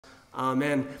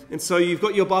Amen. And so you've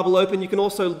got your Bible open. You can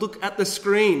also look at the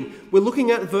screen. We're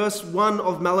looking at verse 1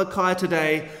 of Malachi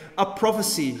today, a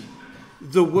prophecy,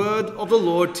 the word of the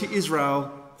Lord to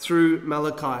Israel through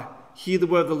Malachi. Hear the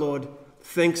word of the Lord.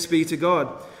 Thanks be to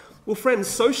God. Well, friends,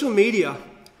 social media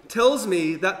tells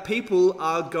me that people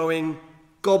are going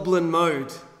goblin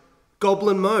mode.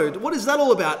 Goblin mode. What is that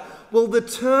all about? Well, the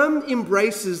term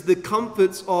embraces the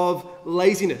comforts of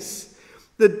laziness.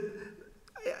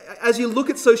 As you look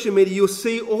at social media, you'll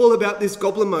see all about this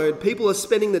goblin mode. People are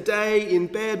spending the day in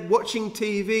bed watching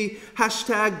TV,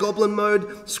 hashtag goblin mode,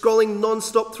 scrolling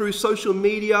non-stop through social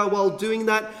media while doing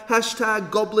that,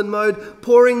 hashtag goblin mode,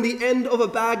 pouring the end of a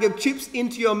bag of chips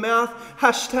into your mouth,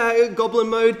 hashtag goblin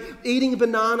mode, eating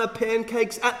banana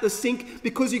pancakes at the sink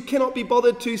because you cannot be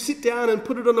bothered to sit down and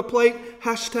put it on a plate,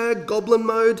 hashtag goblin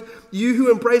mode. You who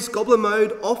embrace goblin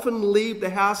mode often leave the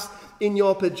house in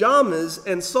your pajamas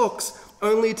and socks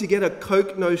only to get a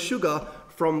Coke no sugar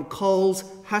from Coles,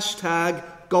 hashtag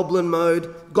goblin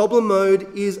mode. Goblin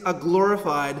mode is a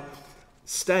glorified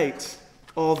state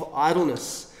of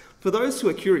idleness. For those who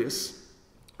are curious,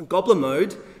 goblin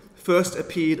mode first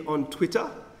appeared on Twitter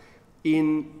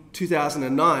in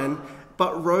 2009,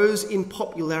 but rose in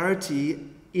popularity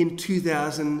in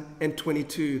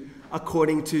 2022,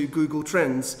 according to Google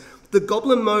Trends. The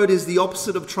goblin mode is the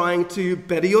opposite of trying to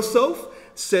better yourself,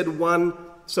 said one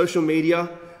social media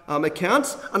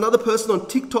account. Another person on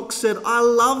TikTok said, I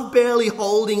love barely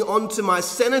holding on to my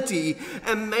sanity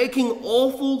and making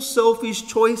awful selfish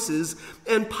choices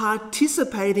and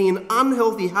participating in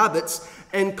unhealthy habits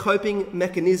and coping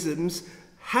mechanisms.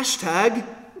 Hashtag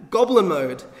goblin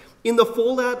mode. In the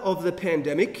fallout of the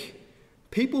pandemic,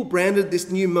 people branded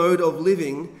this new mode of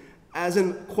living as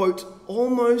an, quote,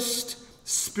 almost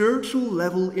spiritual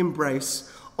level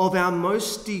embrace of our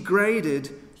most degraded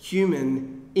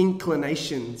human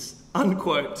inclinations,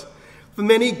 unquote. For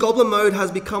many, goblin mode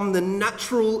has become the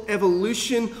natural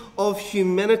evolution of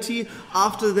humanity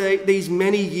after these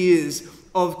many years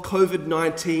of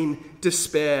COVID-19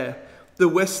 despair. The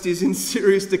West is in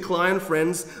serious decline,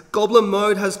 friends. Goblin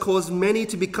mode has caused many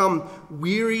to become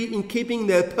weary in keeping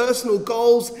their personal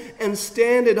goals and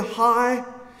standard high.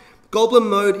 Goblin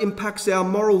mode impacts our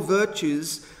moral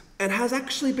virtues and has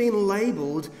actually been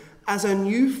labelled as a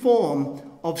new form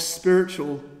of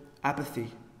spiritual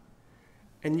apathy.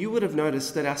 And you would have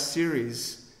noticed that our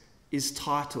series is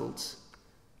titled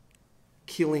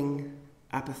Killin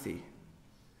Apathy.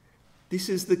 This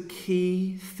is the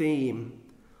key theme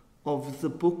of the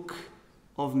book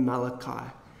of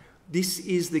Malachi. This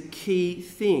is the key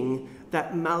thing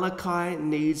that Malachi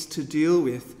needs to deal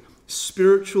with,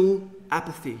 spiritual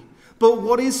apathy. But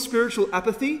what is spiritual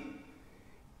apathy?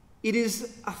 It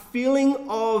is a feeling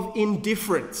of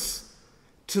indifference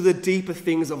to the deeper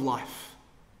things of life,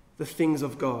 the things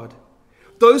of God.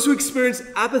 Those who experience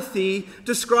apathy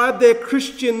describe their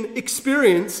Christian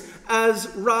experience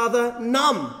as rather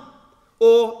numb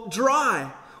or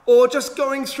dry or just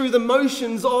going through the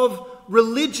motions of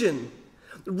religion.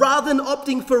 Rather than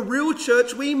opting for real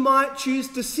church, we might choose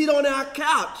to sit on our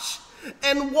couch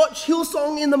and watch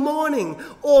Hillsong in the morning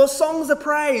or songs of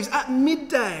praise at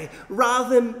midday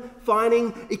rather than finding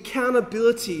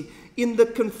accountability in the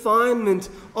confinement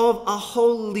of a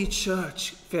holy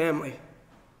church family.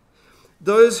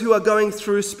 Those who are going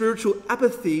through spiritual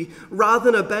apathy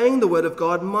rather than obeying the word of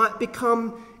God might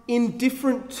become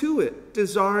indifferent to it,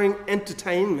 desiring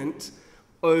entertainment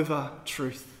over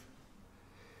truth.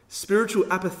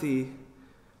 Spiritual apathy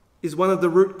is one of the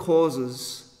root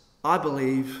causes, I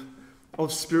believe,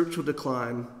 of spiritual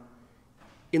decline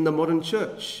in the modern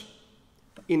church,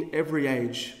 in every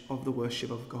age of the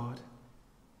worship of God.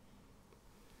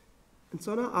 And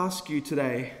so I want to ask you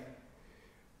today,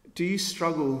 do you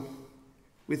struggle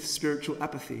with spiritual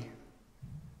apathy?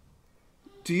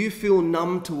 Do you feel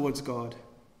numb towards God?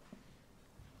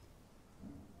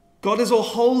 God is all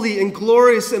holy and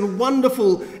glorious and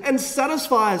wonderful and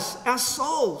satisfies our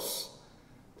souls.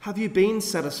 Have you been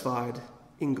satisfied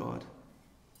in God?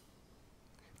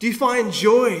 Do you find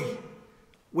joy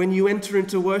when you enter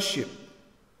into worship?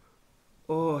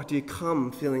 Or do you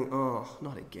come feeling, oh,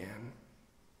 not again?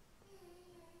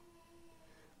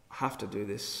 I have to do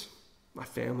this. My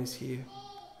family's here.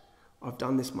 I've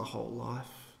done this my whole life.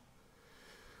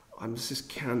 I'm just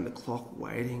counting the clock,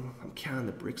 waiting. I'm counting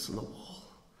the bricks on the wall.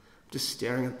 I'm just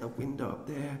staring at the window up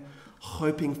there,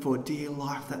 hoping for dear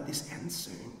life that this ends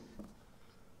soon.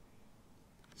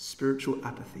 Spiritual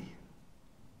apathy.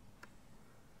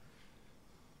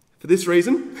 For this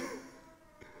reason,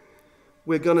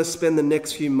 We're going to spend the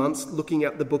next few months looking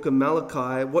at the book of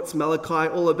Malachi. What's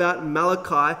Malachi all about?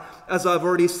 Malachi, as I've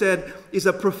already said, is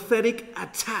a prophetic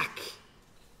attack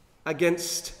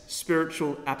against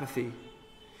spiritual apathy.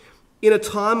 In a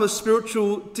time of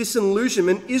spiritual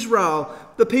disillusionment, Israel,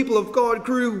 the people of God,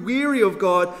 grew weary of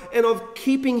God and of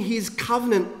keeping his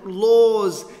covenant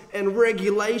laws and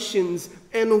regulations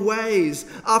and ways.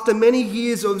 After many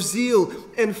years of zeal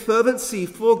and fervency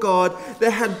for God, there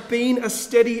had been a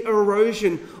steady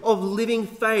erosion of living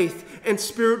faith and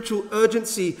spiritual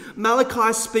urgency.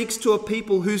 Malachi speaks to a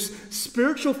people whose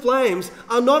spiritual flames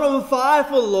are not on fire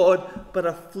for the Lord, but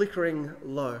are flickering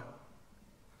low.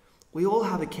 We all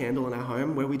have a candle in our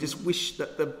home where we just wish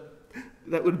that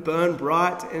that would burn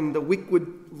bright and the wick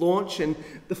would launch and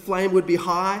the flame would be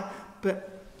high.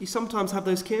 But you sometimes have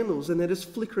those candles and they're just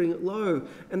flickering low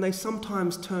and they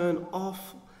sometimes turn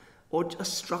off or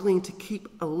just struggling to keep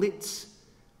alit.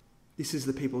 This is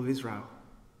the people of Israel.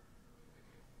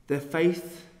 Their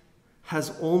faith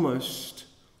has almost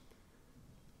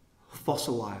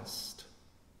fossilized,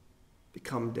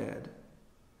 become dead.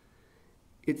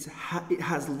 It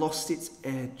has lost its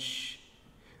edge,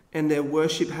 and their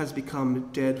worship has become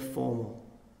dead formal.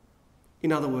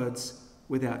 In other words,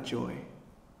 without joy.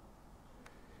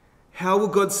 How will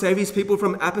God save his people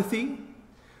from apathy?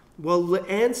 Well, the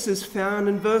answer's found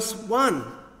in verse 1.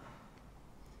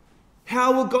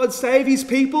 How will God save his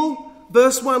people?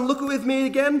 Verse 1, look with me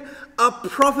again. A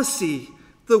prophecy,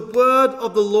 the word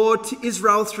of the Lord to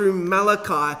Israel through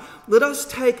Malachi. Let us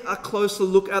take a closer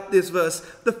look at this verse.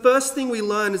 The first thing we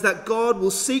learn is that God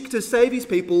will seek to save his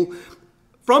people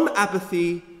from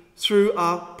apathy through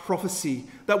a prophecy.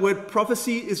 That word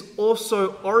prophecy is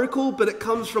also oracle, but it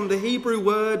comes from the Hebrew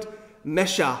word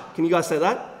mesha. Can you guys say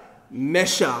that?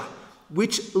 Mesha,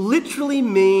 which literally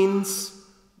means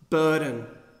burden.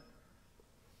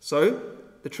 So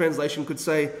the translation could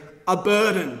say a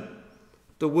burden.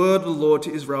 The word of the Lord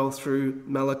to Israel through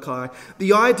Malachi.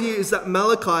 The idea is that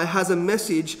Malachi has a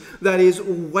message that is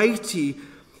weighty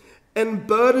and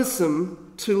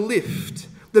burdensome to lift.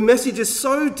 The message is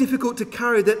so difficult to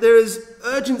carry that there is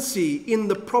urgency in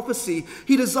the prophecy.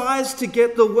 He desires to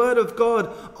get the word of God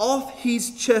off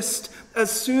his chest as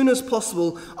soon as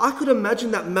possible. I could imagine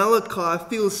that Malachi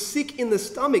feels sick in the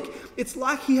stomach. It's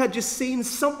like he had just seen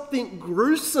something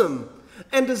gruesome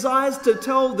and desires to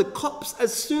tell the cops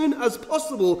as soon as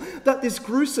possible that this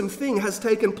gruesome thing has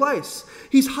taken place.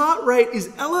 His heart rate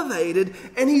is elevated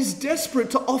and he's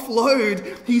desperate to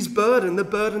offload his burden, the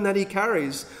burden that he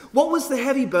carries. What was the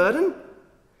heavy burden?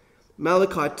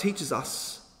 Malachi teaches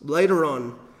us later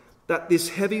on that this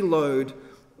heavy load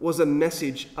was a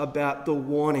message about the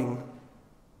warning,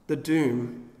 the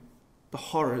doom, the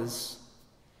horrors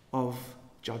of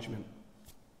judgment.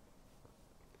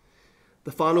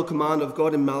 The final command of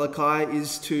God in Malachi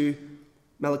is to,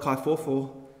 Malachi 4:4,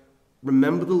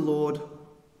 remember the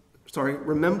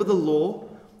law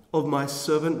of my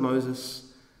servant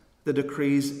Moses, the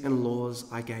decrees and laws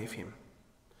I gave him.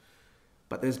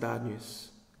 But there's bad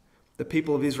news. The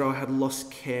people of Israel had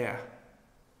lost care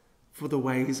for the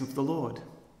ways of the Lord.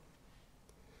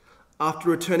 After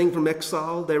returning from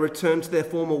exile, they returned to their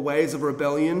former ways of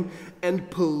rebellion and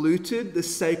polluted the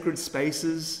sacred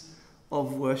spaces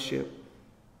of worship.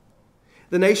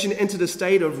 The nation entered a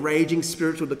state of raging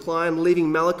spiritual decline, leaving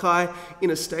Malachi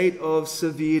in a state of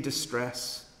severe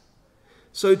distress.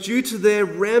 So due to their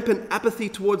rampant apathy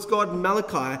towards God,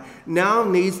 Malachi now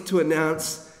needs to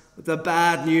announce the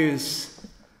bad news.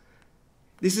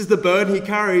 This is the burden he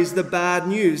carries, the bad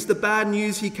news. The bad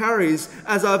news he carries,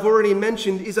 as I've already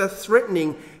mentioned, is a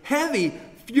threatening, heavy,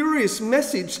 furious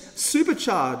message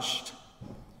supercharged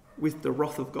with the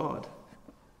wrath of God.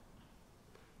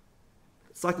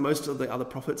 It's like most of the other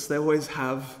prophets, they always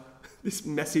have this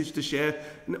message to share,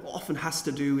 and it often has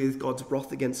to do with God's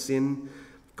wrath against sin.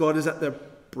 God is at the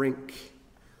brink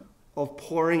of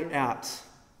pouring out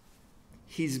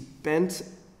his pent-up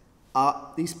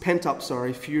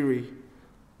fury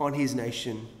on his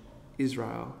nation,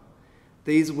 Israel.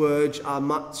 These words are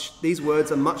much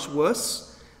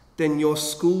worse than your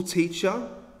school teacher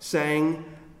saying,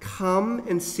 "Come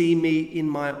and see me in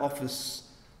my office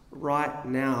right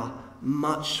now."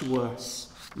 Much worse,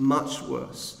 much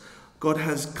worse. God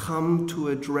has come to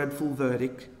a dreadful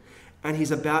verdict, and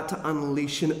he's about to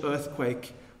unleash an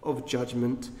earthquake of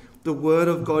judgment. The word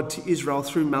of God to Israel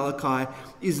through Malachi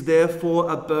is therefore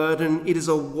a burden. It is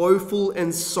a woeful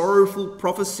and sorrowful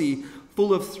prophecy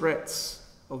full of threats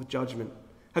of judgment.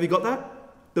 Have you got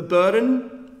that? The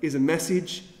burden is a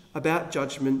message about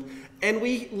judgment. And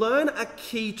we learn a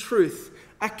key truth,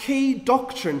 a key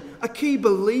doctrine, a key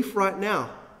belief right now.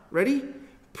 Ready?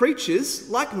 Preachers,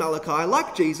 like Malachi,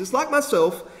 like Jesus, like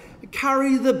myself,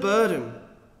 carry the burden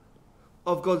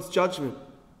of God's judgment.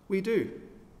 We do.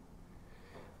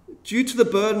 Due to the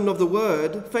burden of the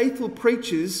word, faithful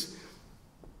preachers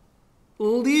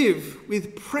live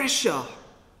with pressure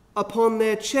upon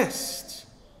their chest.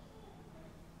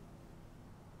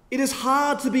 It is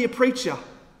hard to be a preacher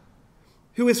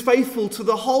who is faithful to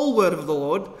the whole word of the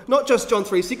Lord, not just John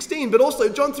 3:16, but also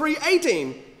John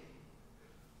 3:18.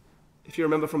 If you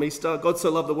remember from Easter, God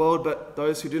so loved the world, but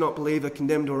those who do not believe are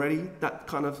condemned already. That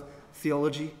kind of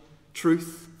theology,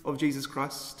 truth of Jesus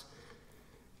Christ.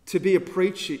 To be a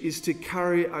preacher is to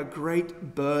carry a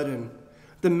great burden,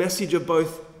 the message of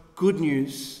both good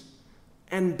news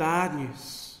and bad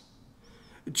news.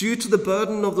 Due to the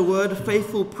burden of the word,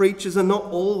 faithful preachers are not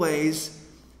always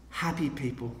happy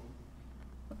people.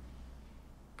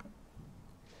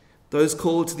 Those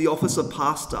called to the office of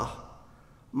pastor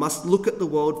must look at the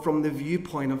world from the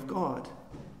viewpoint of God.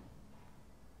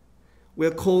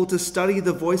 We're called to study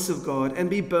the voice of God and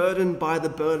be burdened by the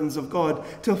burdens of God,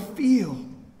 to feel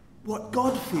what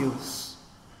God feels.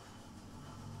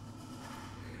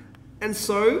 And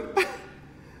so,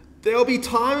 there'll be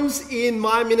times in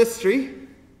my ministry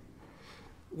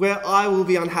where I will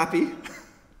be unhappy,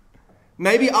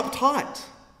 maybe uptight,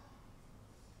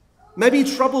 maybe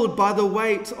troubled by the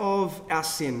weight of our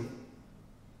sin.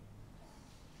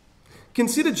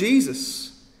 Consider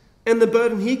Jesus and the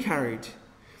burden he carried.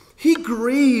 He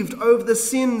grieved over the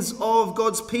sins of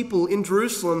God's people in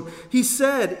Jerusalem. He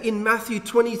said in Matthew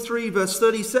 23, verse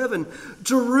 37,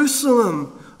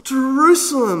 "Jerusalem,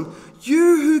 Jerusalem,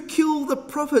 you who kill the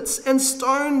prophets and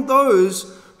stone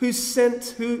those who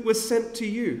were sent to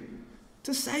you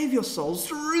to save your souls.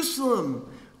 Jerusalem,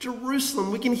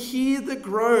 Jerusalem." We can hear the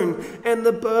groan and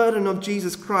the burden of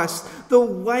Jesus Christ, the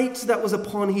weight that was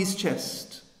upon his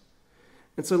chest.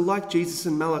 And so, like Jesus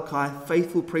and Malachi,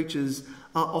 faithful preachers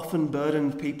are often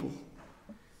burdened people.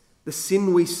 The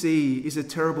sin we see is a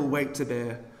terrible weight to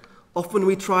bear. Often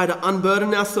we try to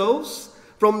unburden ourselves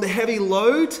from the heavy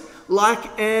load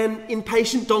like an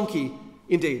impatient donkey,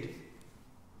 indeed.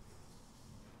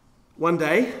 One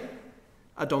day,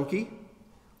 a donkey,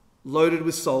 loaded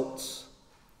with salt,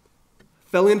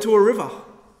 fell into a river.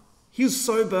 He was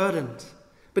so burdened,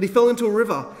 but he fell into a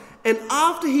river. And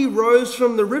after he rose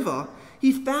from the river,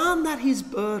 he found that his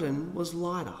burden was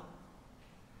lighter,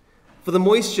 for the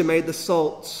moisture made the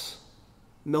salt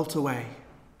melt away.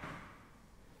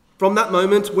 From that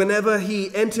moment, whenever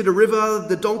he entered a river,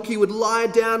 the donkey would lie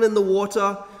down in the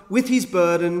water with his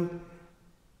burden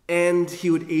and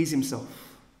he would ease himself.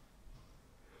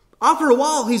 After a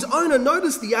while, his owner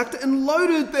noticed the act and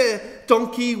loaded their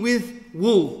donkey with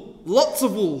wool, lots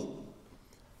of wool.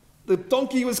 The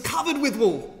donkey was covered with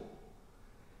wool.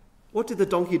 What did the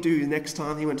donkey do next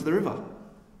time he went to the river?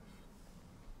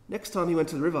 Next time he went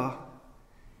to the river,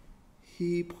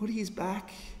 he put his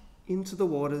back into the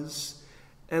waters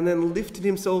and then lifted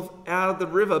himself out of the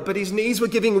river. But his knees were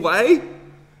giving way,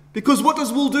 because what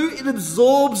does wool do? It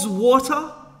absorbs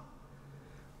water.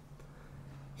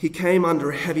 He came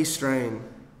under a heavy strain.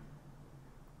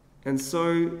 And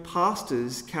so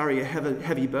pastors carry a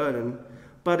heavy burden,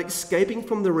 but escaping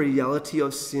from the reality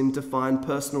of sin to find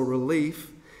personal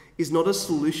relief is not a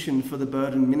solution for the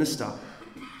burdened minister.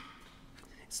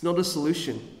 It's not a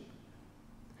solution.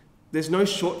 There's no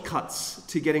shortcuts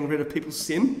to getting rid of people's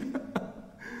sin.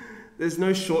 There's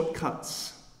no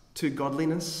shortcuts to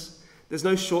godliness. There's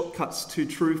no shortcuts to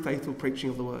true faithful preaching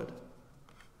of the word.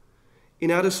 In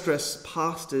our distress,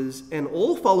 pastors and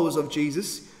all followers of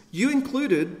Jesus, you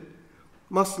included,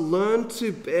 must learn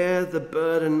to bear the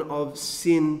burden of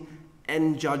sin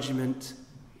and judgment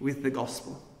with the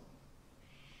gospel.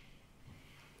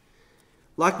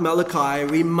 Like Malachi,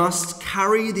 we must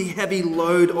carry the heavy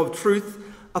load of truth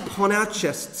upon our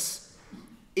chests,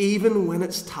 even when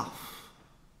it's tough.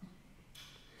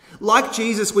 Like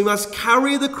Jesus, we must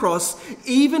carry the cross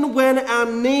even when our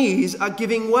knees are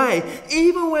giving way,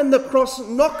 even when the cross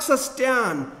knocks us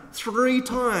down 3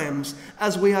 times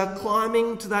as we are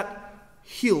climbing to that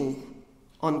hill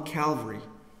on Calvary.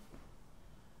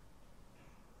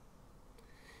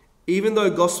 Even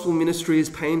though gospel ministry is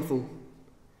painful,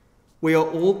 we are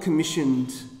all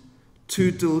commissioned to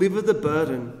deliver the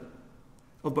burden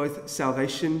of both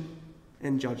salvation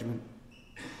and judgment.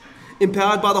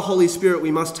 Empowered by the Holy Spirit, we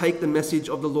must take the message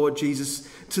of the Lord Jesus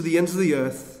to the ends of the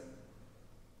earth,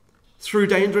 through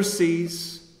dangerous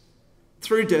seas,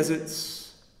 through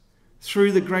deserts,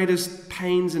 through the greatest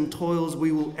pains and toils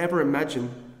we will ever imagine.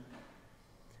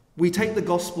 We take the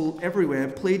gospel everywhere,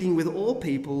 pleading with all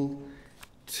people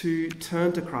to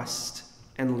turn to Christ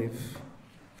and live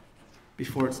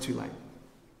before it's too late.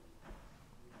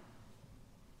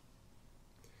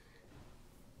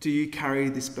 do you carry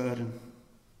this burden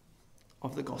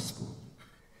of the gospel?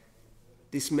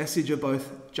 This message of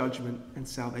both judgment and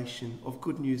salvation, of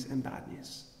good news and bad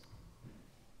news.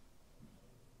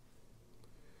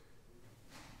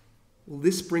 Well,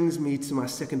 this brings me to my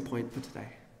second point for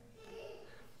today.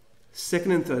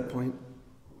 Second and third point.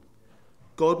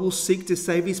 God will seek to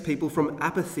save his people from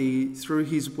apathy through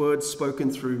his word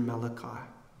spoken through Malachi.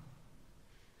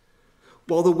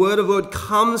 While the word of God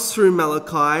comes through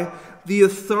Malachi, the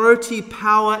authority,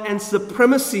 power, and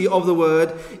supremacy of the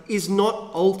word is not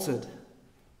altered.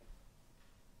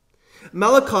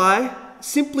 Malachi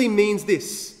simply means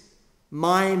this: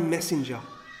 my messenger.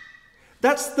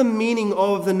 That's the meaning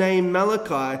of the name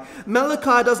Malachi.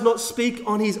 Malachi does not speak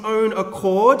on his own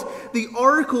accord. The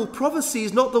oracle prophecy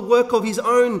is not the work of his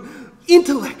own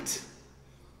intellect.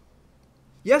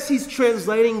 Yes, he's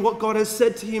translating what God has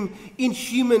said to him in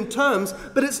human terms,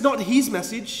 but it's not his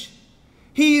message.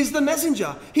 He is the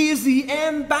messenger. He is the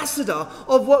ambassador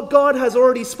of what God has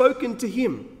already spoken to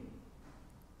him.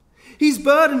 His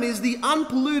burden is the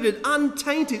unpolluted,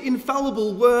 untainted,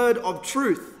 infallible word of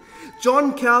truth.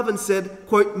 John Calvin said,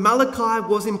 quote, Malachi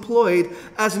was employed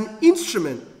as an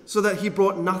instrument so that he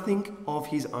brought nothing of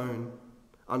his own,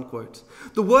 unquote.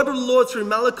 The word of the Lord through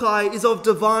Malachi is of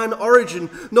divine origin,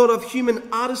 not of human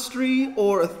artistry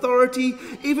or authority.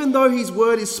 Even though his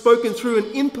word is spoken through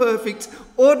an imperfect,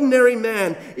 ordinary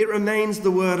man, it remains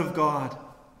the word of God.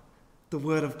 The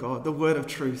word of God, the word of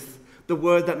truth, the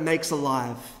word that makes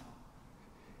alive.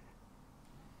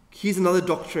 Here's another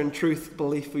doctrine, truth,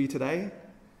 belief for you today.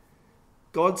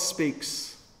 God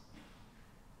speaks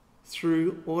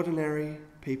through ordinary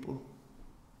people.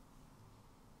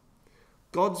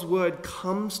 God's word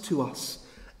comes to us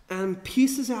and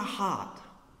pierces our heart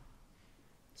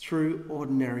through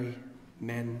ordinary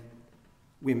men,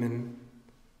 women,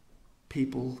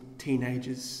 people,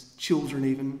 teenagers, children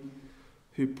even,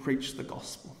 who preach the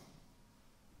gospel.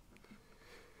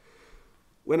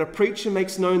 When a preacher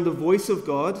makes known the voice of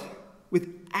God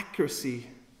with accuracy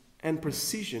and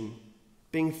precision,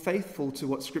 being faithful to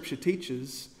what Scripture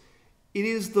teaches, it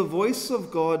is the voice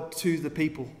of God to the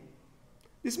people.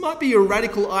 This might be a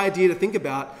radical idea to think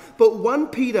about, but 1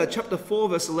 Peter chapter 4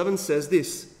 verse 11 says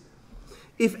this: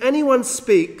 if anyone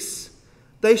speaks,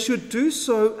 they should do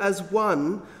so as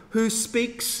one who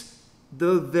speaks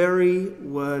the very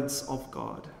words of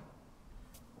God.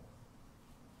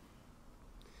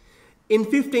 In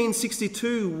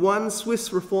 1562, one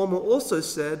Swiss reformer also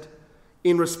said,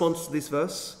 in response to this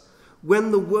verse,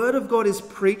 when the word of God is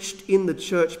preached in the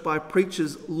church by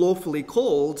preachers lawfully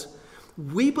called,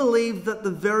 we believe that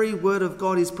the very word of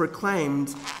God is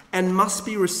proclaimed and must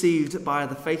be received by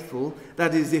the faithful,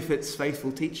 that is, if it's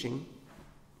faithful teaching.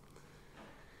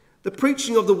 The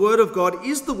preaching of the word of God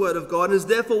is the word of God and is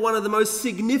therefore one of the most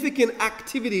significant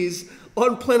activities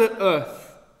on planet Earth.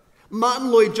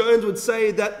 Martin Lloyd-Jones would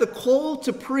say that the call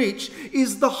to preach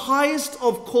is the highest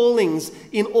of callings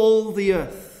in all the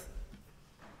earth.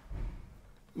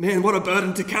 Man, what a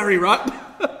burden to carry, right?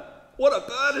 What a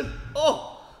burden.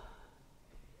 Oh!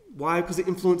 Why? Because it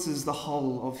influences the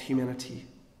whole of humanity.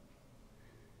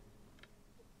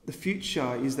 The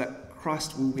future is that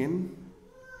Christ will win,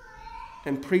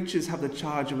 and preachers have the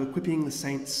charge of equipping the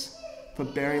saints for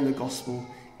bearing the gospel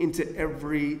into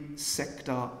every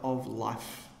sector of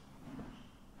life.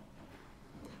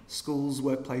 Schools,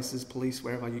 workplaces, police,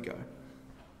 wherever you go.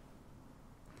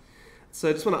 So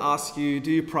I just want to ask you,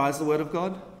 do you prize the word of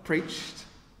God preached?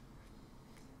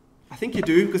 I think you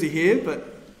do because you're here,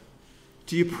 but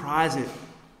do you prize it?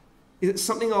 Is it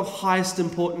something of highest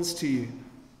importance to you?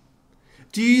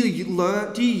 Do you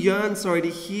yearn to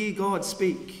hear God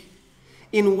speak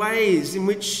in ways in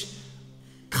which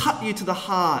cut you to the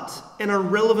heart and are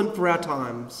relevant for our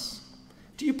times?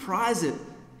 Do you prize it?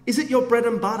 Is it your bread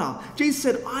and butter? Jesus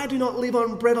said, I do not live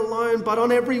on bread alone, but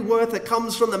on every word that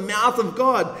comes from the mouth of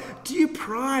God. Do you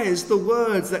prize the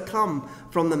words that come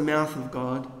from the mouth of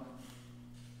God?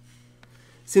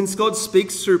 Since God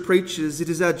speaks through preachers, it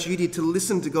is our duty to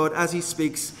listen to God as he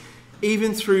speaks,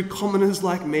 even through commoners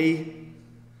like me.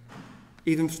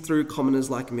 Even through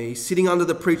commoners like me. Sitting under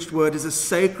the preached word is a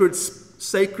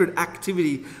sacred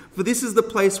activity, for this is the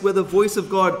place where the voice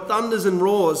of God thunders and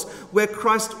roars, where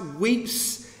Christ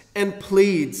weeps and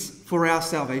pleads for our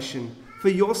salvation, for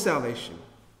your salvation.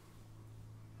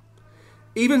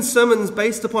 Even sermons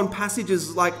based upon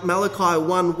passages like Malachi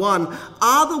 1:1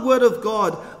 are the word of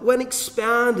God when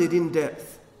expounded in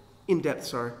depth.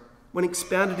 when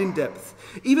expounded in depth.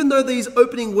 Even though these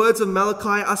opening words of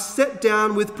Malachi are set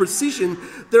down with precision,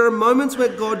 there are moments where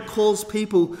God calls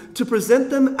people to present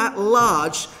them at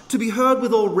large, to be heard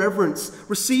with all reverence,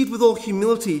 received with all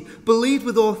humility, believed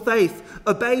with all faith,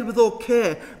 obeyed with all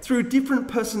care. Through different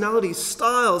personalities,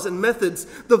 styles, and methods,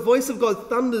 the voice of God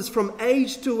thunders from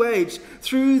age to age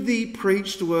through the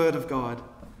preached word of God.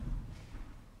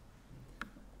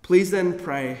 Please then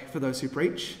pray for those who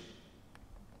preach.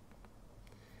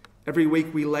 Every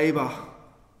week we labour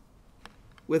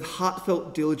with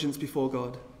heartfelt diligence before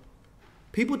God.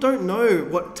 People don't know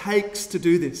what it takes to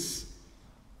do this.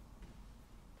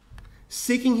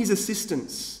 Seeking his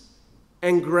assistance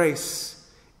and grace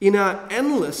in our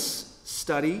endless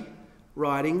study,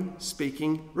 writing,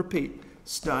 speaking, repeat.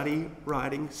 Study,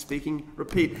 writing, speaking,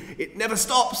 repeat. It never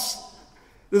stops.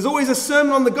 There's always a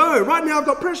sermon on the go. Right now I've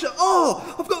got pressure.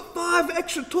 Oh, I've got 5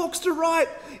 extra talks to write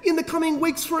in the coming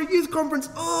weeks for a youth conference.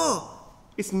 Oh,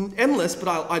 it's endless, but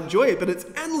I enjoy it, but it's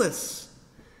endless.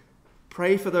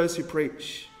 Pray for those who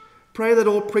preach. Pray that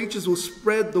all preachers will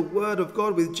spread the word of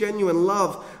God with genuine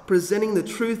love, presenting the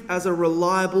truth as a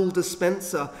reliable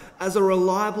dispenser, as a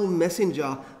reliable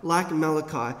messenger like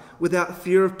Malachi, without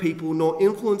fear of people nor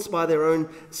influenced by their own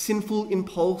sinful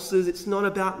impulses. It's not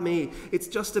about me. It's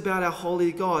just about our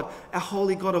holy God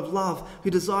of love, who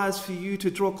desires for you to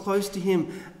draw close to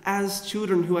him as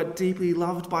children who are deeply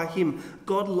loved by him.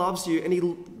 God loves you and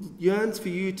he yearns for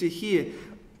you to hear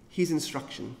his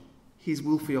instruction, his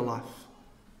will for your life.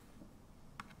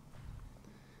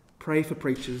 Pray for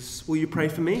preachers. Will you pray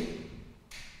for me?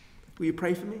 Will you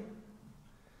pray for me?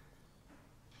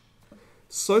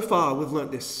 So far, we've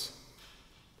learnt this.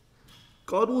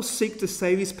 God will seek to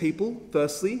save his people,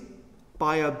 firstly,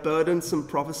 by a burdensome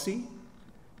prophecy,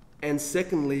 and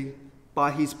secondly, by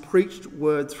his preached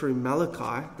word through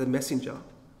Malachi, the messenger.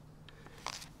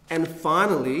 And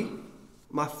finally,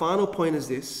 my final point is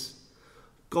this: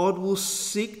 God will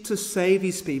seek to save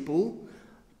his people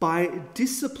by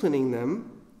disciplining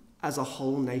them as a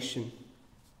whole nation.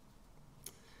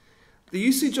 The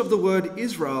usage of the word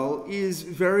Israel is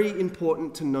very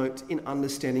important to note in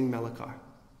understanding Malachi.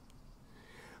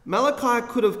 Malachi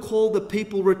could have called the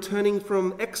people returning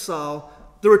from exile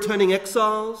the returning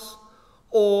exiles,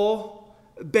 or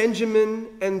Benjamin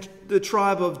and the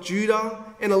tribe of Judah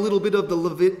and a little bit of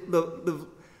the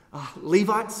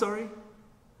Levites.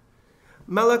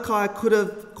 Malachi could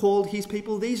have called his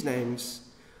people these names.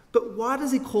 But why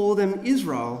does he call them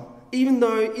Israel, even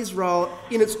though Israel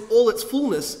in all its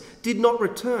fullness did not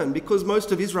return, because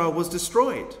most of Israel was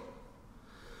destroyed?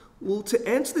 Well, to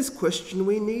answer this question,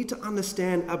 we need to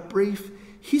understand a brief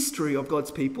history of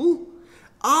God's people.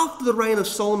 After the reign of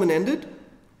Solomon ended,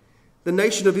 the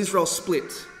nation of Israel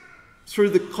split through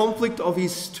the conflict of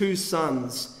his 2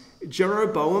 sons,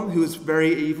 Jeroboam, who was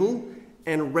very evil,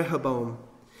 and Rehoboam.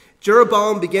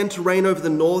 Jeroboam began to reign over the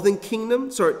northern kingdom.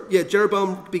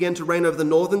 Jeroboam began to reign over the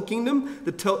northern kingdom,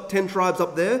 the 10 tribes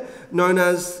up there, known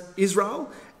as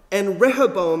Israel. And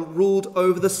Rehoboam ruled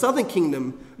over the southern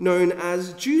kingdom, known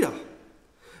as Judah.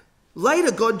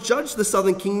 Later, God judged the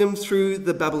southern kingdom through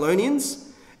the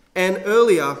Babylonians, and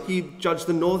earlier he judged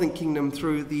the northern kingdom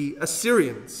through the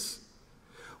Assyrians.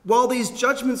 While these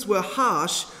judgments were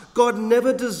harsh, God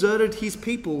never deserted his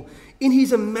people. In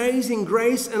his amazing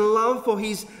grace and love for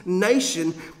his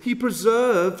nation, he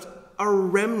preserved a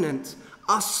remnant,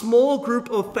 a small group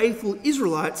of faithful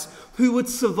Israelites who would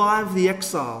survive the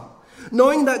exile.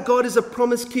 Knowing that God is a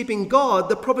promise-keeping God,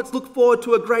 the prophets look forward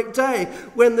to a great day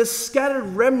when the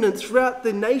scattered remnant throughout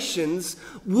the nations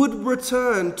would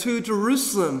return to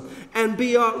Jerusalem and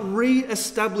be a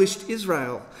re-established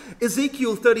Israel.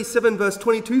 Ezekiel 37 verse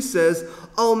 22 says,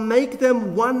 "I'll make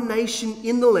them one nation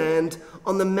in the land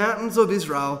on the mountains of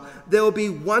Israel. There will be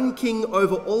one king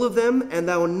over all of them, and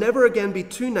they will never again be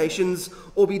 2 nations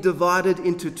or be divided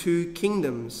into 2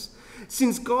 kingdoms."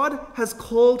 Since God has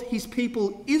called his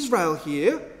people Israel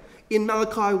here in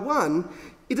Malachi 1,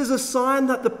 it is a sign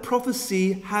that the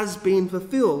prophecy has been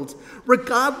fulfilled.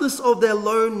 Regardless of their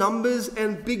low numbers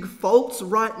and big faults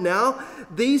right now,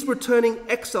 these returning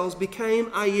exiles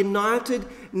became a united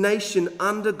nation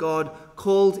under God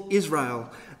called Israel.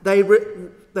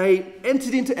 They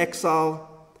entered into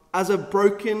exile as a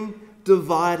broken,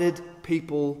 divided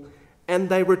people, and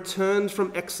they returned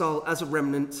from exile as a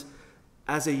remnant,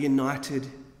 as a united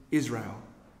Israel.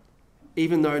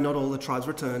 Even though not all the tribes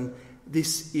return,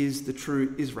 this is the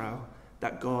true Israel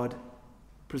that God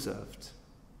preserved.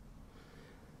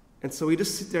 And so we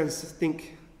just sit there and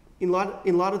think, in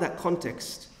light of that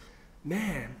context,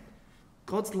 man,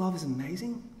 God's love is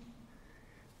amazing.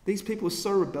 These people were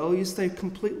so rebellious, they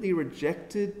completely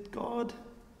rejected God.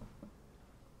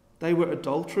 They were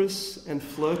adulterous and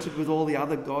flirted with all the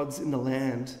other gods in the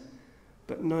land.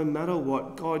 But no matter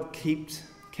what, God kept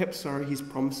his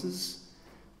promises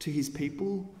to his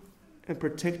people and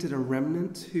protected a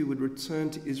remnant who would return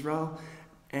to Israel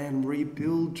and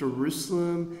rebuild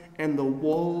Jerusalem and the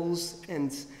walls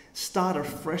and start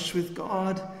afresh with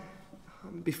God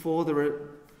before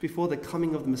the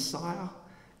coming of the Messiah.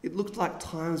 It looked like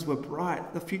times were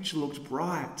bright. The future looked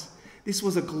bright. This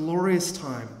was a glorious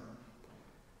time.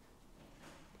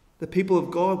 The people of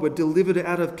God were delivered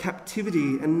out of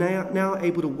captivity and now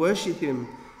able to worship him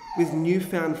with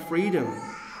newfound freedom.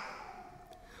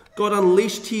 God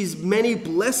unleashed his many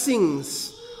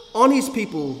blessings on his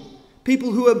people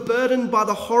who were burdened by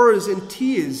the horrors and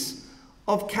tears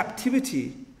of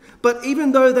captivity. But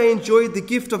even though they enjoyed the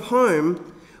gift of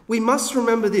home, we must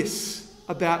remember this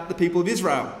about the people of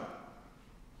Israel.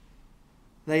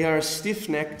 They are a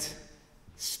stiff-necked,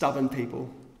 stubborn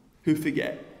people who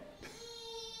forget.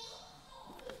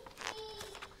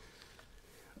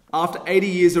 After 80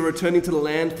 years of returning to the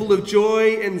land, full of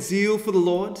joy and zeal for the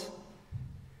Lord,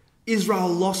 Israel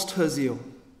lost her zeal,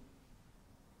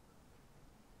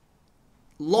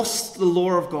 lost the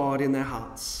law of God in their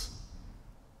hearts.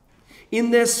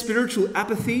 In their spiritual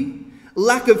apathy,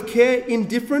 lack of care,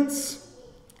 indifference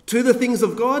to the things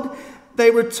of God,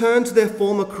 they returned to their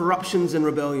former corruptions and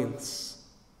rebellions.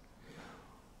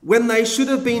 When they should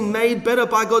have been made better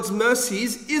by God's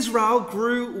mercies, Israel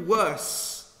grew worse.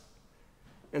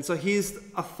 And so here's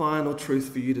a final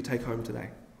truth for you to take home today.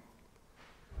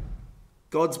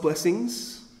 God's blessing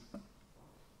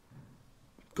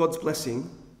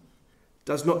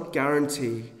does not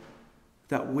guarantee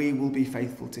that we will be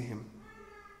faithful to him.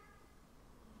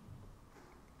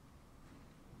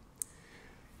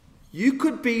 You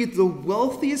could be the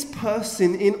wealthiest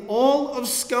person in all of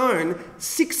Scone,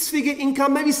 6-figure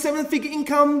income, maybe 7-figure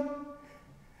income,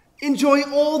 enjoy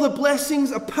all the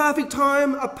blessings, a perfect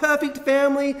time, a perfect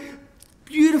family,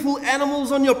 beautiful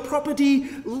animals on your property,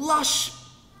 lush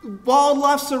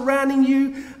wildlife surrounding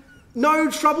you, no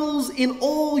troubles in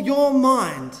all your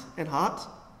mind and heart,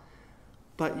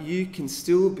 but you can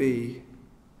still be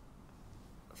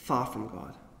far from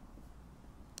God.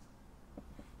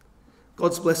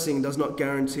 God's blessing does not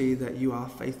guarantee that you are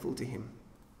faithful to him.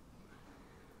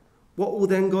 What will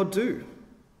then God do?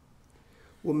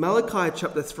 Well, Malachi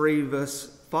chapter 3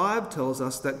 verse 5 tells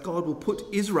us that God will put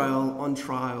Israel on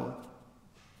trial.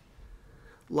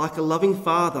 Like a loving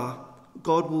father,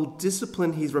 God will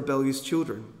discipline his rebellious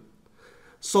children.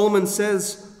 Solomon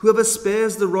says, "Whoever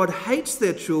spares the rod hates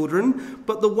their children,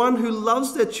 but the one who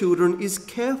loves their children is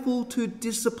careful to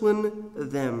discipline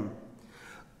them."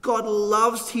 God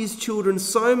loves his children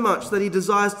so much that he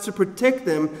desires to protect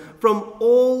them from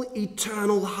all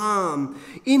eternal harm.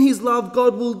 In his love,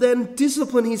 God will then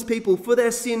discipline his people for their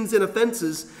sins and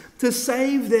offences to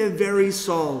save their very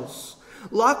souls.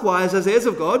 Likewise, as heirs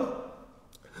of God,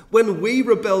 when we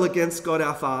rebel against God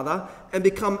our Father and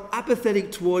become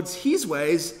apathetic towards his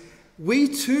ways, we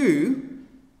too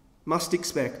must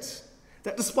expect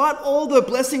that despite all the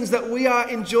blessings that we are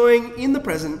enjoying in the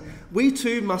present, we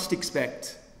too must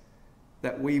expect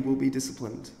that we will be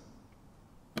disciplined.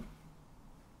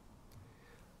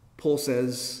 Paul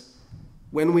says,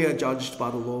 when we are judged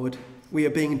by the Lord, we are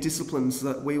being disciplined so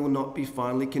that we will not be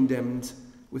finally condemned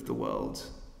with the world.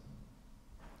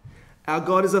 Our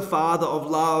God is a Father of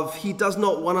love. He does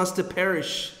not want us to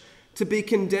perish, to be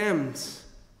condemned,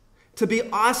 to be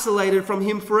isolated from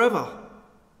him forever.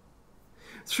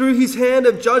 Through his hand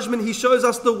of judgment, he shows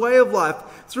us the way of life.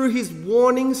 Through his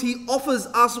warnings, he offers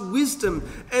us wisdom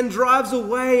and drives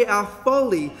away our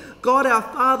folly. God our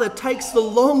Father takes the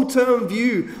long-term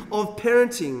view of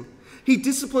parenting. He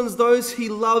disciplines those he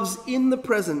loves in the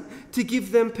present to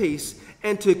give them peace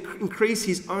and to increase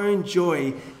his own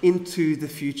joy into the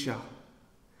future.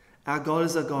 Our God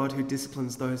is a God who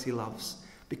disciplines those he loves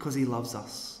because he loves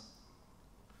us.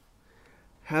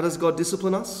 How does God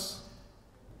discipline us?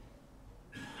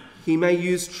 He may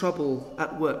use trouble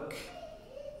at work,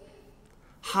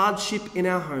 hardship in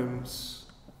our homes,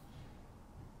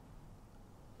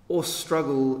 or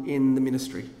struggle in the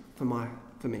ministry for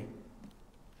me.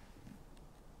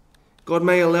 God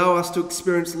may allow us to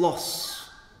experience loss.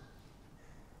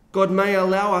 God may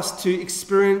allow us to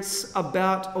experience a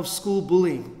bout of school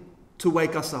bullying to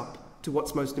wake us up to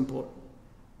what's most important.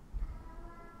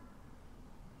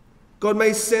 God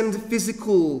may send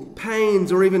physical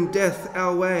pains or even death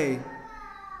our way.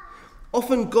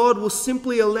 Often God will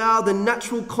simply allow the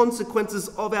natural consequences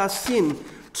of our sin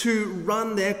to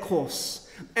run their course.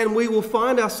 And we will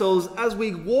find ourselves, as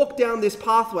we walk down this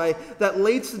pathway that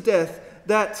leads to death,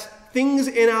 that things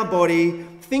in our body,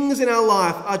 things in our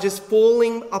life are just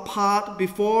falling apart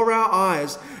before our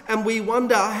eyes. And we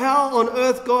wonder, how on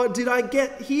earth, God, did I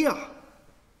get here?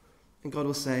 And God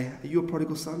will say, are you a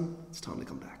prodigal son? It's time to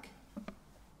come back.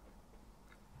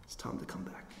 It's time to come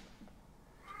back.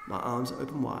 My arms are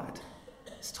open wide.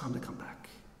 It's time to come back.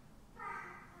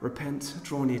 Repent,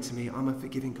 draw near to me. I'm a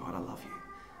forgiving God. I love you.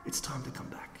 It's time to come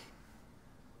back.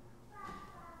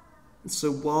 And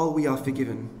so while we are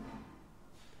forgiven,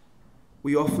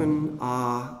 we often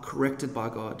are corrected by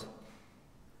God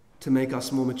to make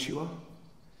us more mature,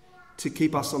 to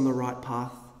keep us on the right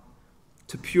path,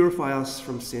 to purify us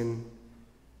from sin,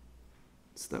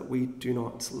 so that we do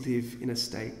not live in a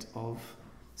state of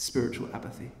spiritual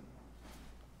apathy.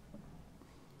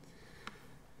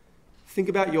 Think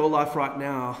about your life right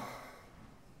now.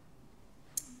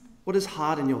 What is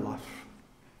hard in your life?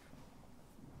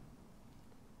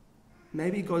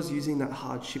 Maybe God's using that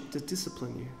hardship to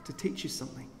discipline you, to teach you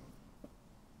something.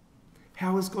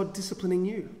 How is God disciplining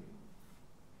you?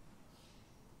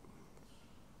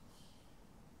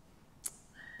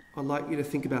 I'd like you to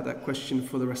think about that question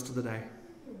for the rest of the day.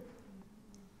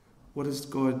 What is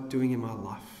God doing in my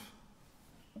life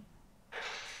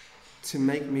to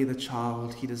make me the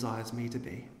child he desires me to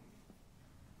be?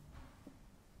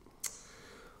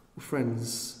 Well,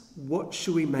 friends, what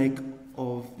should we make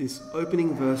of this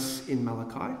opening verse in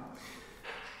Malachi?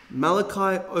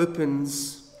 Malachi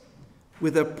opens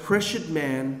with a pressured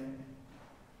man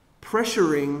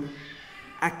pressuring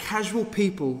a casual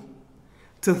people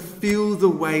to feel the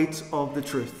weight of the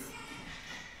truth.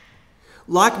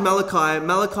 Like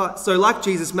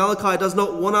Jesus, Malachi does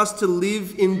not want us to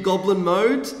live in goblin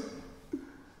mode.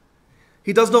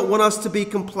 He does not want us to be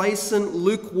complacent,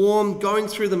 lukewarm, going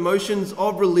through the motions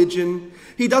of religion.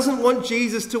 He doesn't want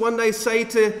Jesus to one day say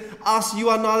to us, you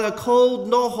are neither cold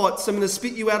nor hot, so I'm going to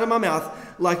spit you out of my mouth,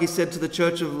 like he said to the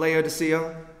church of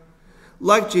Laodicea.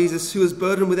 Like Jesus, who is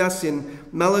burdened with our sin,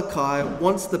 Malachi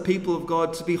wants the people of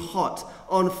God to be hot,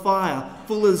 on fire,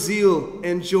 full of zeal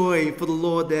and joy for the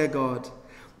Lord their God.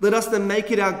 Let us then make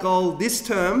it our goal this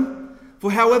term,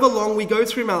 for however long we go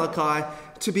through Malachi,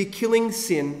 to be killing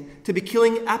sin, to be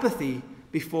killing apathy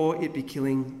before it be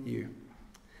killing you.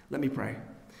 Let me pray.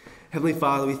 Heavenly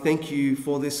Father, we thank you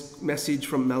for this message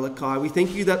from Malachi. We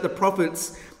thank you that the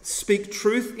prophets speak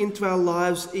truth into our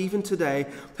lives even today.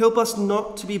 Help us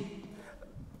not to be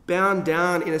bound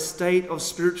down in a state of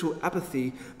spiritual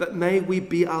apathy, but may we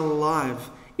be alive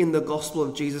in the gospel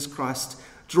of Jesus Christ,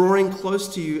 drawing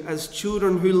close to you as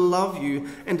children who love you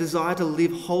and desire to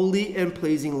live holy and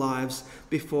pleasing lives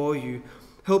before you.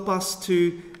 Help us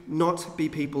to not be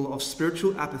people of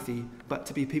spiritual apathy, but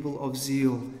to be people of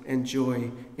zeal and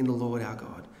joy in the Lord our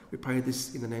God. We pray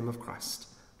this in the name of Christ.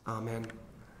 Amen.